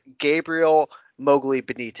paired with Gabriel Mowgli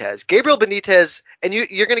Benitez. Gabriel Benitez, and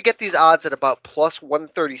you're going to get these odds at about plus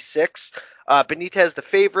 136. Benitez, the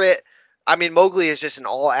favorite. I mean, Mowgli is just an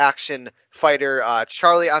all-action fighter.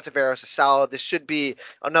 Charlie Ontiveros is solid. This should be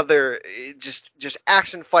another just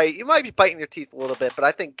action fight. You might be biting your teeth a little bit, but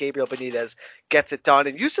I think Gabriel Benitez gets it done.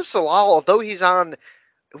 And Yusuf Salal, although he's on,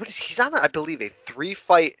 I believe, a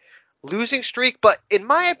 3-fight losing streak, but in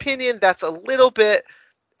my opinion, that's a little bit.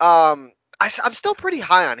 I'm still pretty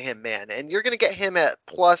high on him, man. And you're gonna get him at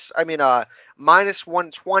minus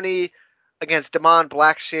 120 against Damon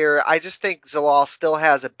Blackshear. I just think Zalal still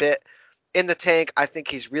has a bit in the tank. I think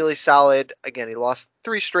he's really solid. Again, he lost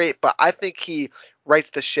 3 straight, but I think he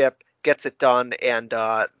rights the ship, gets it done, and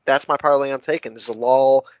that's my parlay I'm taking.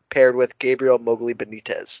 Zalal paired with Gabriel Mowgli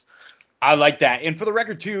Benitez. I like that. And for the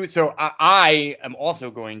record, too, so I am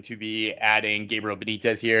also going to be adding Gabriel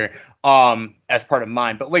Benitez here as part of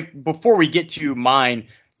mine. But, like, before we get to mine,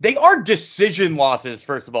 they are decision losses,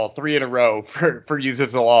 first of all, 3 in a row for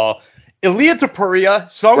Yusuf Zalal. Ilia Topuria,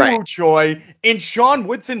 Sungwoo Choi, and Sean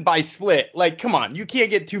Woodson by split. Like, come on, you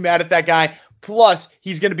can't get too mad at that guy. Plus,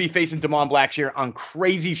 he's going to be facing Damon Blackshear on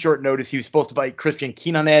crazy short notice. He was supposed to fight Christian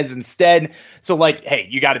Quinones instead. So, like, hey,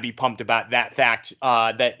 you got to be pumped about that fact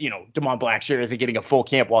that, Damon Blackshear isn't getting a full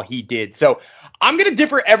camp while he did. So, I'm going to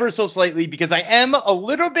differ ever so slightly because I am a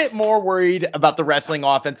little bit more worried about the wrestling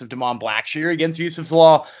offense of Damon Blackshear against Yusuf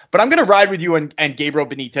Zalal. But I'm going to ride with you and Gabriel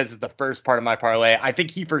Benitez is the first part of my parlay. I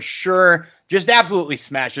think he for sure just absolutely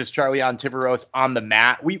smashes Charlie Ontiveros on the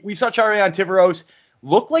mat. We saw Charlie Ontiveros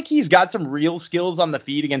look like he's got some real skills on the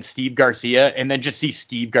feet against Steve Garcia, and then just see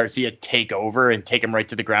Steve Garcia take over and take him right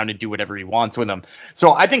to the ground and do whatever he wants with him.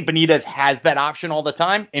 So I think Benitez has that option all the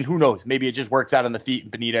time, and who knows, maybe it just works out on the feet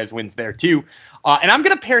and Benitez wins there too. And I'm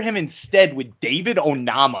going to pair him instead with David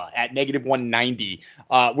Onama at negative 190.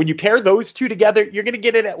 When you pair those two together, you're going to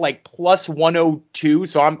get it at like plus 102.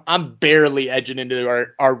 So I'm barely edging into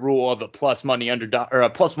our rule of a plus money underdog or a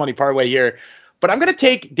plus money parlay here. But I'm going to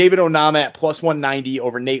take David Onama at plus 190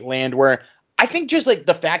 over Nate Landwehr. I think just like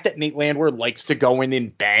the fact that Nate Landwehr likes to go in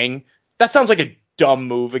and bang, that sounds like a dumb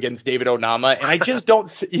move against David Onama. And I just don't,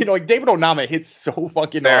 like David Onama hits so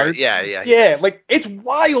fucking hard. Yeah. Like it's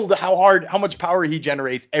wild how much power he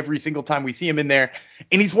generates every single time we see him in there.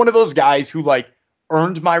 And he's one of those guys who like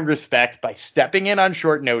earned my respect by stepping in on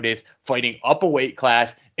short notice, fighting up a weight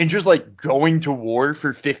class, and just like going to war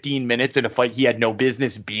for 15 minutes in a fight he had no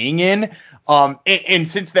business being in. And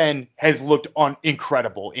since then has looked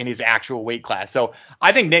incredible in his actual weight class. So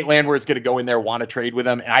I think Nate Landwehr is going to go in there, want to trade with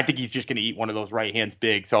him, and I think he's just going to eat one of those right hands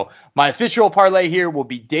big. So my official parlay here will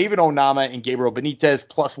be David Onama and Gabriel Benitez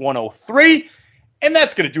plus 103. And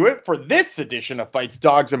that's going to do it for this edition of Fights,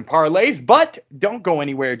 Dogs, and Parlays. But don't go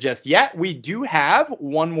anywhere just yet. We do have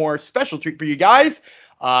one more special treat for you guys.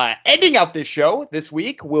 Ending out this show this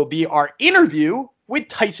week will be our interview with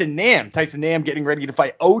Tyson Nam. Tyson Nam getting ready to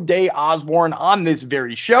fight O'Day Osborne on this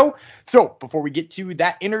very show. So before we get to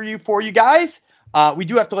that interview for you guys, we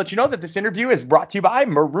do have to let you know that this interview is brought to you by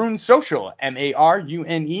Maroon Social,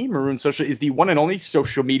 Marune. Maroon Social is the one and only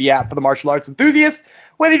social media app for the martial arts enthusiast.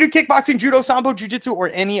 Whether you do kickboxing, judo, sambo, jiu-jitsu,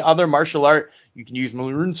 or any other martial art, you can use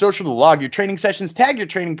Maroon Social to log your training sessions, tag your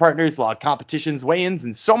training partners, log competitions, weigh-ins,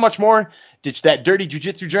 and so much more. Ditch that dirty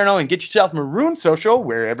jiu-jitsu journal and get yourself Maroon Social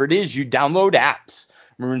wherever it is you download apps.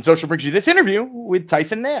 Maroon Social brings you this interview with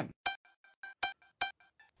Tyson Nam.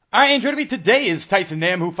 All right, and joining me today is Tyson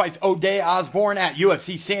Nam, who fights O'Day Osborne at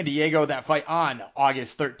UFC San Diego, that fight on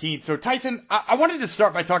August 13th. So, Tyson, I wanted to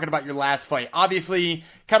start by talking about your last fight. Obviously,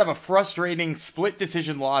 kind of a frustrating split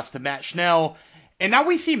decision loss to Matt Schnell. And now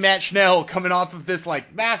we see Matt Schnell coming off of this,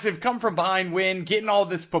 like, massive come-from-behind win, getting all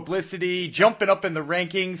this publicity, jumping up in the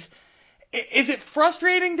rankings. Is it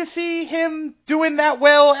frustrating to see him doing that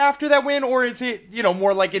well after that win, or is it,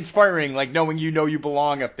 more like inspiring, like knowing you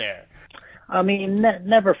belong up there? I mean,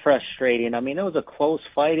 never frustrating. I mean, it was a close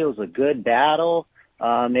fight. It was a good battle.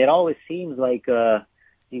 It always seems like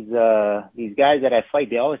these guys that I fight,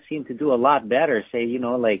 they always seem to do a lot better. Say,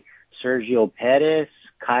 like Sergio Pettis,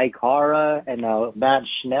 Kai Kara, and Matt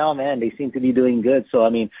Schnell. Man, they seem to be doing good. So, I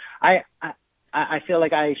mean, I feel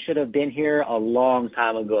like I should have been here a long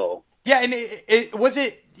time ago. Yeah, and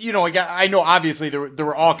I know obviously there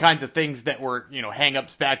were all kinds of things that were,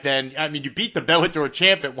 hang-ups back then. I mean, you beat the Bellator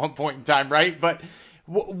champ at one point in time, right? But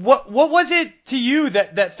What was it to you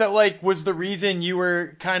that felt like was the reason you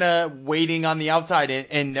were kind of waiting on the outside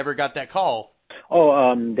and never got that call?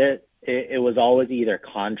 It was always either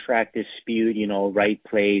contract dispute, right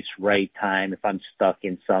place, right time. If I'm stuck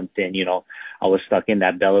in something, I was stuck in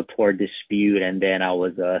that Bellator dispute, and then I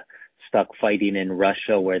was stuck fighting in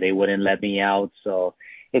Russia where they wouldn't let me out. So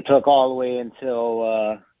it took all the way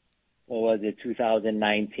until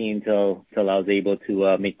 2019 till I was able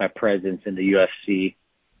to make my presence in the UFC.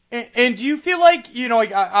 And do you feel like,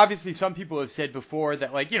 like obviously some people have said before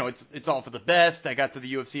that like, it's all for the best. I got to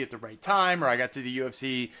the UFC at the right time, or I got to the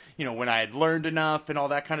UFC, when I had learned enough and all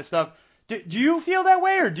that kind of stuff. Do you feel that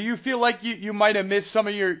way, or do you feel like you might have missed some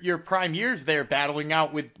of your prime years there battling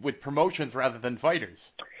out with promotions rather than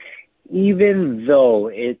fighters? Even though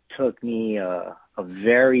it took me a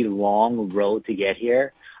very long road to get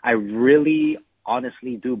here, I really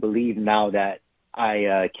honestly do believe now that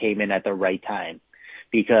I came in at the right time.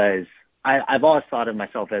 Because I've always thought of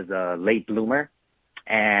myself as a late bloomer,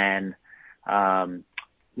 and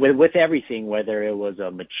with everything, whether it was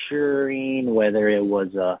maturing, whether it was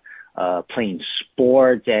playing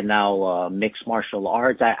sports, and now mixed martial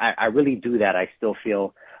arts, I really do that. I still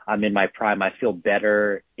feel I'm in my prime. I feel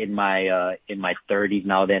better in my 30s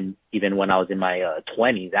now than even when I was in my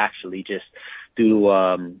 20s. Actually, just through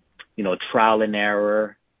trial and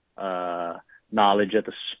error, knowledge of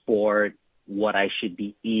the sport, what I should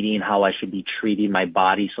be eating, how I should be treating my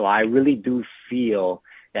body. So I really do feel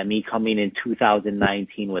that me coming in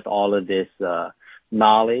 2019 with all of this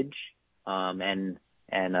knowledge and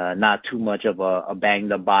not too much of a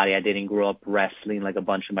banged up body. I didn't grow up wrestling like a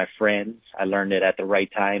bunch of my friends. I learned it at the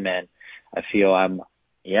right time, and I feel I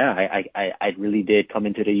really did come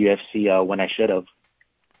into the UFC when I should have.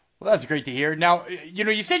 Well, that's great to hear. Now,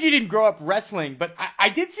 you said you didn't grow up wrestling, but I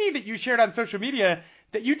did see that you shared on social media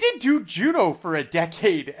that you did do judo for a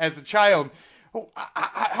decade as a child.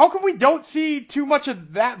 How come we don't see too much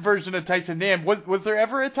of that version of Tyson Nam? Was there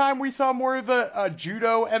ever a time we saw more of a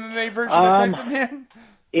judo MMA version of Tyson Nam?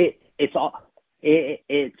 It's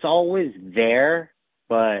always there,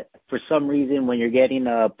 but for some reason when you're getting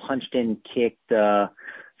punched and kicked,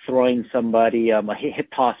 throwing somebody, hip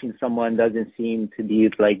tossing someone doesn't seem to be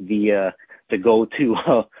like the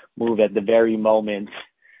go-to move at the very moment.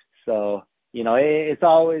 So it's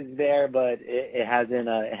always there, but it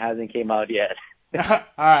hasn't came out yet. All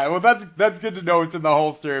right, well that's good to know. It's in the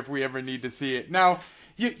holster if we ever need to see it. Now,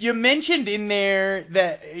 you mentioned in there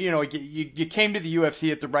that you came to the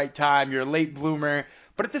UFC at the right time. You're a late bloomer,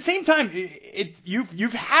 but at the same time,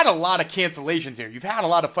 you've had a lot of cancellations here. You've had a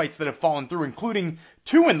lot of fights that have fallen through, including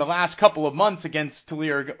 2 in the last couple of months against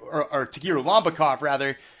Tagiru Lambakov,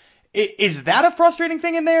 rather. Is that a frustrating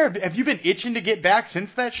thing in there? Have you been itching to get back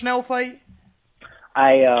since that Schnell fight?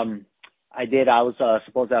 I did. I was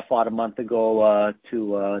supposed to have fought a month ago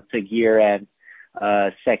to Tagir, and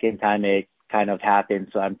second time it kind of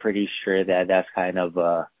happened. So I'm pretty sure that that's kind of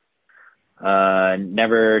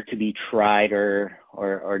never to be tried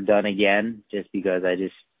or done again. Just because 2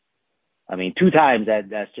 times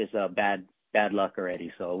that's just bad luck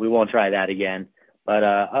already. So we won't try that again. But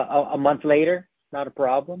a month later, not a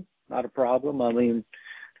problem. Not a problem. I mean,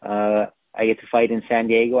 I get to fight in San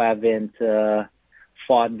Diego. I haven't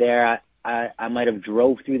fought there. I might have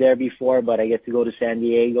drove through there before, but I get to go to San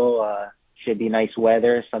Diego. Should be nice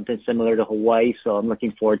weather, something similar to Hawaii, so I'm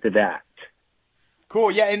looking forward to that. Cool,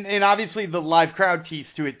 yeah, and obviously the live crowd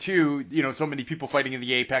piece to it too. So many people fighting in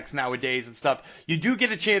the Apex nowadays and stuff. You do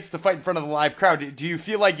get a chance to fight in front of the live crowd. Do you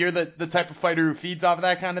feel like you're the type of fighter who feeds off of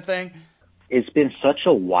that kind of thing? It's been such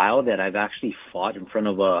a while that I've actually fought in front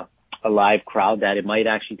of a live crowd that it might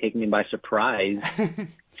actually take me by surprise.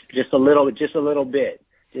 Just a little bit.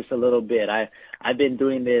 I've been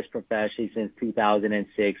doing this professionally since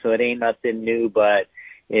 2006, so it ain't nothing new, but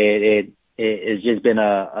it's just been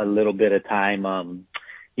a little bit of time.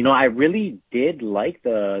 I really did like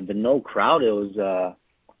the no crowd. It was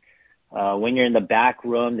when you're in the back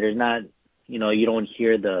room, there's not, you don't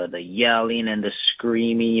hear the yelling and the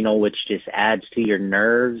screaming, which just adds to your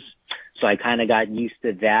nerves. So I kind of got used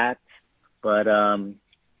to that. But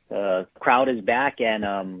the crowd is back, and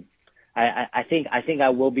I think I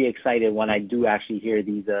will be excited when I do actually hear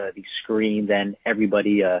these screams and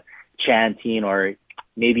everybody chanting or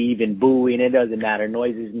maybe even booing. It doesn't matter.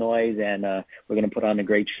 Noise is noise, and we're gonna put on a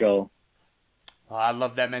great show. Oh, I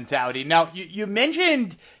love that mentality. Now, you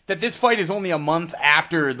mentioned that this fight is only a month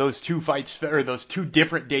after those 2 fights, or those 2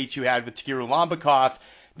 different dates you had with Tagiru Lambakov.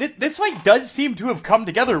 This fight does seem to have come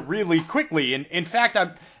together really quickly. And in fact,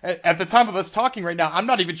 at the time of us talking right now, I'm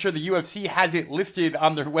not even sure the UFC has it listed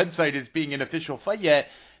on their website as being an official fight yet.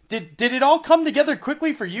 Did it all come together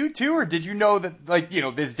quickly for you too, or did you know that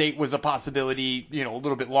this date was a possibility, a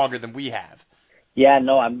little bit longer than we have? Yeah,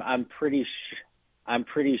 no, I'm pretty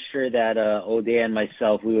sure that O'Day and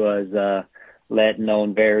myself, we was let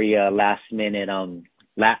known very last minute,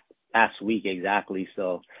 last week exactly.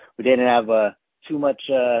 So we didn't have too much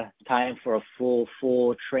time for a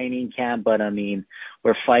full training camp. But I mean,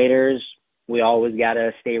 we're fighters. We always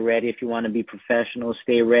gotta stay ready. If you want to be professional,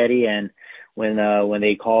 stay ready. And when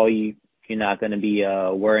they call you, you're not gonna be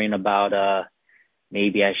worrying about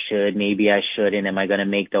maybe I should, maybe I shouldn't. Am I gonna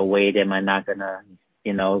make the weight? Am I not gonna?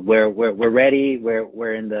 We're ready.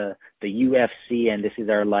 We're in the UFC, and this is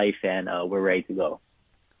our life, and we're ready to go.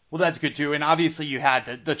 Well, that's good too, and obviously you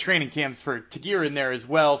had the training camps for Tagir in there as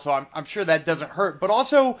well, so I'm sure that doesn't hurt. But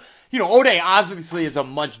also, O'Day obviously is a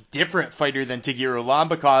much different fighter than Tagir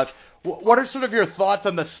Ulanbekov. What are sort of your thoughts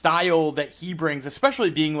on the style that he brings, especially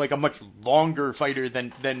being like a much longer fighter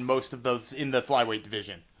than most of those in the flyweight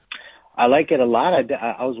division? I like it a lot.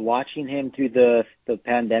 I was watching him through the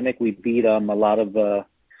pandemic. We beat a lot of the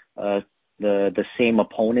same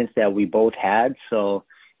opponents that we both had, so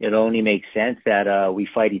it only makes sense that we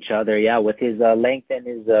fight each other. Yeah, with his length and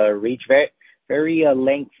his reach, very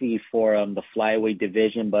lengthy for the flyweight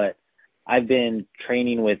division. But I've been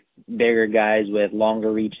training with bigger guys with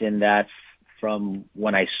longer reach than that from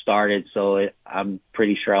when I started, so I'm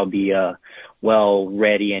pretty sure I'll be well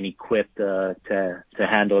ready and equipped to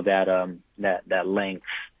handle that length.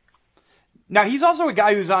 Now, he's also a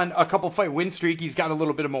guy who's on a couple fight win streak. He's got a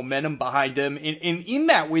little bit of momentum behind him. In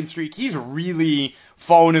that win streak, he's really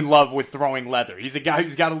fallen in love with throwing leather. He's a guy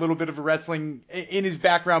who's got a little bit of wrestling in his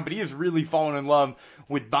background, but he has really fallen in love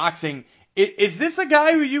with boxing. Is this a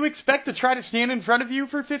guy who you expect to try to stand in front of you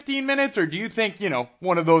for 15 minutes, or do you think,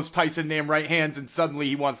 one of those Tyson name right hands and suddenly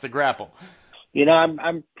he wants to grapple?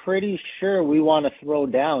 I'm pretty sure we want to throw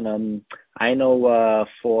down. I know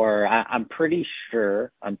I'm pretty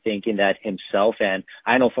sure, I'm thinking that himself, and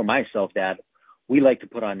I know for myself that we like to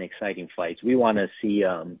put on exciting fights. We want to see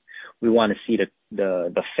the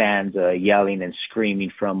fans yelling and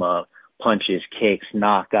screaming from punches, kicks,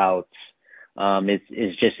 knockouts.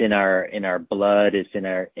 It's just in our blood. It's in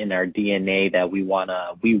our DNA that we want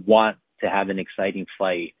to have an exciting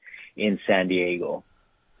fight in San Diego.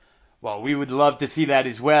 Well, we would love to see that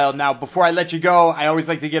as well. Now, before I let you go, I always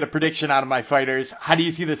like to get a prediction out of my fighters. How do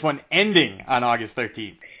you see this one ending on August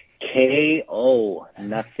 13th? KO,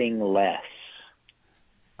 nothing less.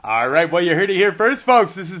 All right, well, you heard it here first,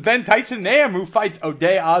 folks. This has been Tyson Nam, who fights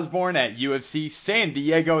O'Day Osborne at UFC San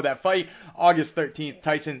Diego. That fight, August 13th.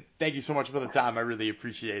 Tyson, thank you so much for the time. I really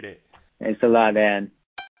appreciate it. Thanks a lot, man.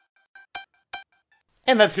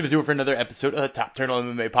 And that's going to do it for another episode of the Top Turtle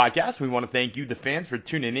MMA Podcast. We want to thank you, the fans, for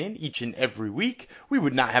tuning in each and every week. We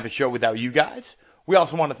would not have a show without you guys. We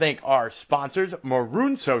also want to thank our sponsors,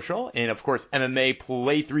 Maroon Social, and of course, MMA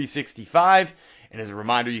Play 365. And as a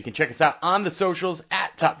reminder, you can check us out on the socials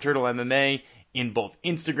at Top Turtle MMA in both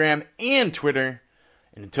Instagram and Twitter.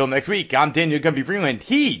 And until next week, I'm Daniel Gumby Freeland.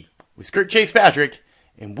 He was Kurt Chase Patrick,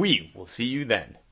 and we will see you then.